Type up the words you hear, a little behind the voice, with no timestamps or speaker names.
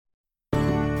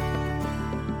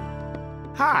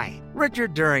Hi,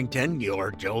 Richard Durrington,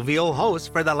 your jovial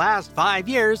host for the last 5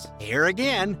 years, here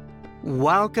again.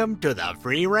 Welcome to the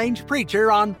Free Range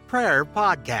Preacher on Prayer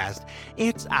podcast.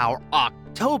 It's our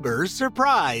October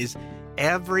surprise.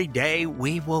 Every day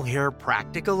we will hear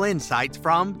practical insights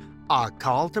from A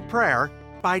Call to Prayer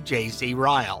by J.C.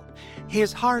 Ryle.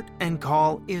 His heart and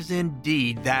call is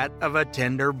indeed that of a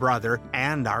tender brother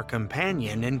and our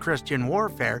companion in Christian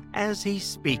warfare as he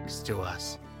speaks to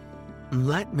us.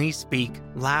 Let me speak,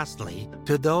 lastly,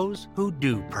 to those who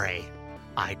do pray.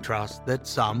 I trust that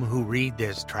some who read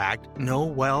this tract know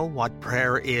well what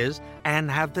prayer is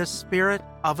and have the spirit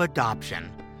of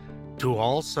adoption. To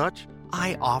all such,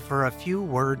 I offer a few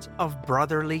words of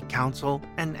brotherly counsel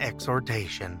and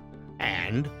exhortation.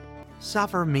 And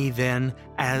suffer me then,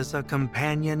 as a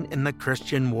companion in the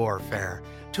Christian warfare,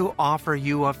 to offer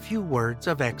you a few words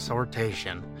of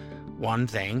exhortation. One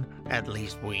thing, at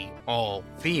least we all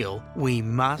feel, we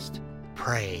must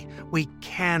pray. We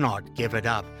cannot give it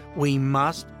up. We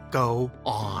must go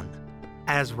on.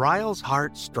 As Ryle's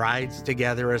heart strides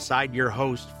together aside your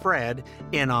host, Fred,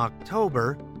 in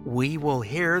October, we will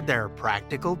hear their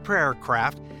practical prayer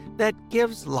craft that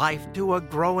gives life to a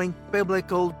growing,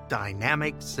 biblical,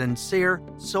 dynamic, sincere,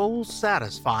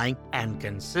 soul-satisfying, and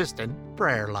consistent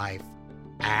prayer life.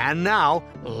 And now,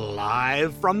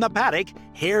 live from the paddock,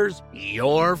 here's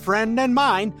your friend and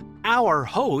mine, our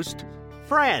host,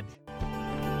 Fred.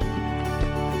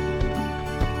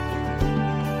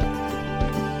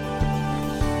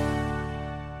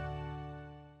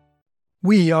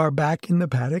 We are back in the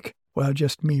paddock. Well,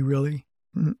 just me, really.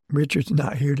 Richard's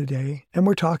not here today, and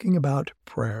we're talking about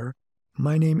prayer.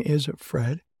 My name is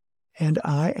Fred, and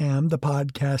I am the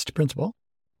podcast principal.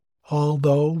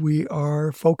 Although we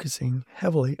are focusing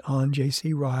heavily on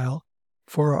J.C. Ryle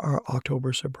for our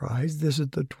October surprise, this is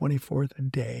the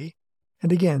 24th day.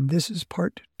 And again, this is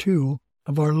part 2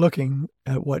 of our looking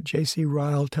at what J.C.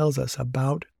 Ryle tells us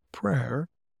about prayer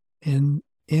in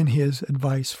his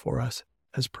advice for us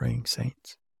as praying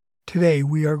saints. Today,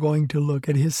 we are going to look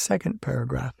at his second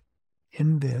paragraph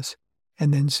in this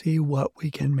and then see what we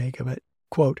can make of it.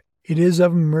 Quote, "It is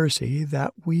of mercy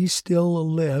that we still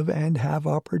live and have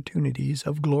opportunities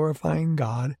of glorifying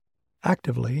God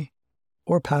actively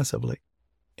or passively."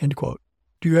 End quote.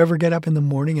 Do you ever get up in the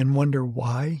morning and wonder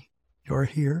why you're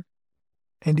here?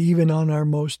 And even on our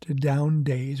most down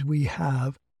days, we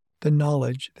have the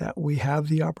knowledge that we have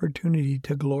the opportunity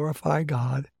to glorify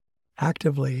God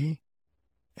actively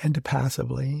and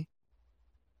passively.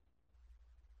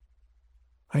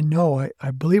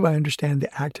 I believe I understand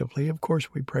the actively. Of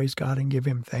course, we praise God and give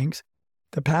Him thanks.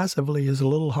 The passively is a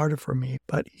little harder for me,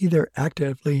 but either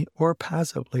actively or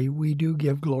passively, we do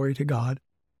give glory to God.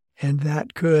 And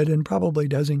that could and probably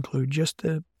does include just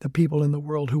the people in the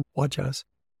world who watch us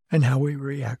and how we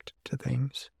react to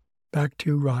things. Back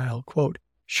to Ryle, quote,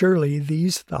 "Surely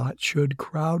these thoughts should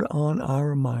crowd on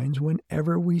our minds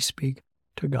whenever we speak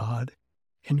to God."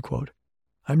 End quote.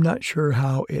 I'm not sure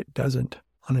how it doesn't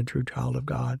on a true child of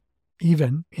God,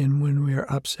 even when we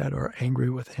are upset or angry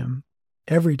with Him.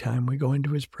 Every time we go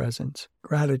into His presence,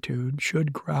 gratitude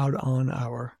should crowd on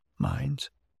our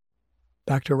minds.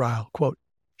 Back to Ryle, quote,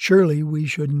 "Surely we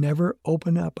should never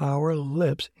open up our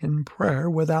lips in prayer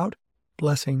without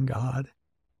blessing God,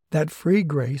 that free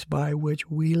grace by which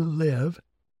we live,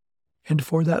 and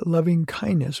for that loving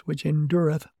kindness which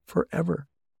endureth forever."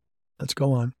 Let's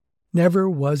go on. "Never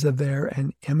was there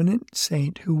an eminent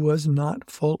saint who was not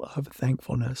full of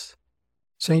thankfulness.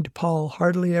 St. Paul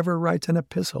hardly ever writes an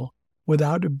epistle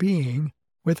without being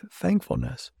with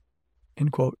thankfulness."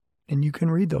 End quote. And you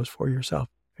can read those for yourself.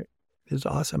 It is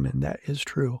awesome, and that is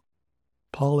true.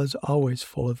 Paul is always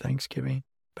full of thanksgiving.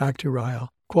 Back to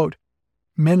Ryle. Quote,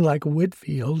 "Men like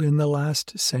Whitfield in the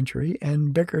last century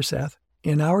and Bickerseth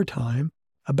in our time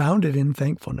abounded in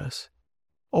thankfulness.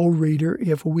 O reader,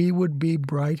 if we would be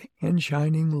bright and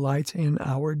shining lights in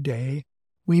our day,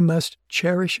 we must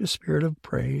cherish a spirit of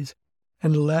praise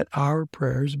and let our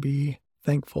prayers be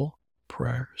thankful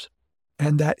prayers.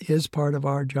 And that is part of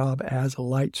our job as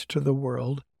lights to the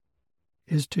world,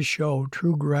 is to show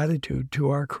true gratitude to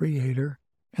our Creator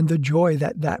and the joy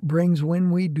that brings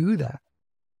when we do that.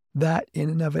 That in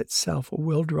and of itself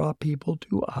will draw people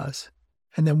to us,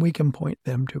 and then we can point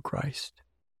them to Christ.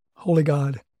 Holy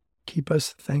God, keep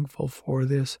us thankful for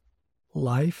this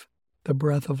life, the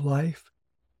breath of life,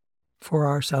 for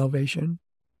our salvation,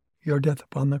 your death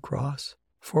upon the cross,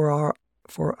 for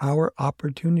our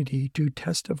opportunity to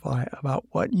testify about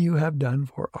what you have done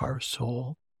for our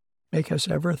soul. Make us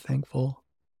ever thankful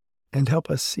and help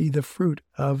us see the fruit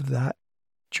of that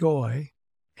joy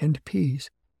and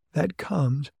peace that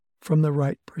comes from the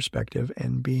right perspective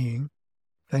and being.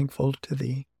 thankful to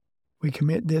thee. We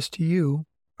commit this to you,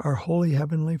 our holy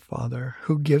heavenly Father,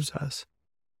 who gives us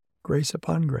grace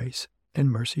upon grace and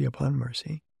mercy upon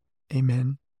mercy.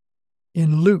 Amen.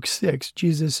 In Luke 6,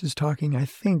 Jesus is talking, I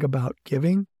think, about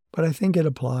giving, but I think it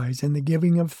applies. In the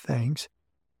giving of thanks,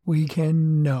 we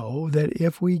can know that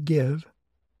if we give,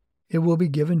 it will be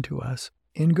given to us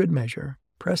in good measure,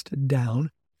 pressed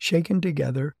down, shaken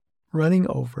together, running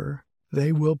over,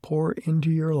 they will pour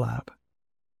into your lap.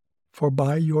 For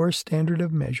by your standard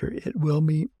of measure, it will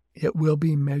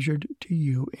be measured to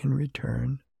you in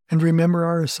return. And remember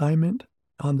our assignment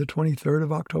on the 23rd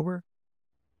of October?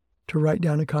 To write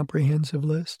down a comprehensive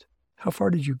list? How far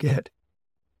did you get?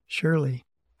 Surely,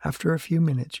 after a few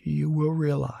minutes, you will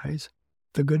realize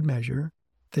the good measure,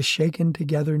 the shaken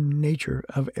together nature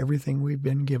of everything we've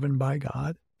been given by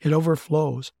God. It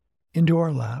overflows into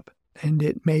our lap, and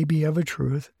it may be of a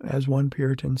truth, as one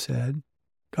Puritan said.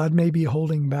 God may be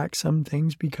holding back some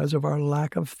things because of our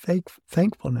lack of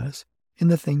thankfulness in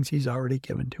the things he's already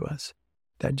given to us.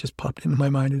 That just popped into my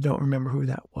mind. I don't remember who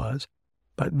that was.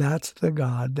 But that's the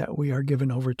God that we are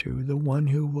given over to, the one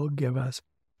who will give us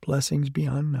blessings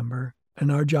beyond number.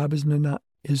 And our job is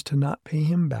to not pay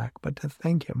him back, but to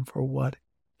thank him for what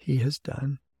he has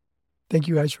done. Thank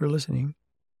you guys for listening.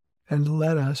 And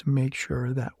let us make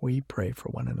sure that we pray for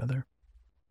one another.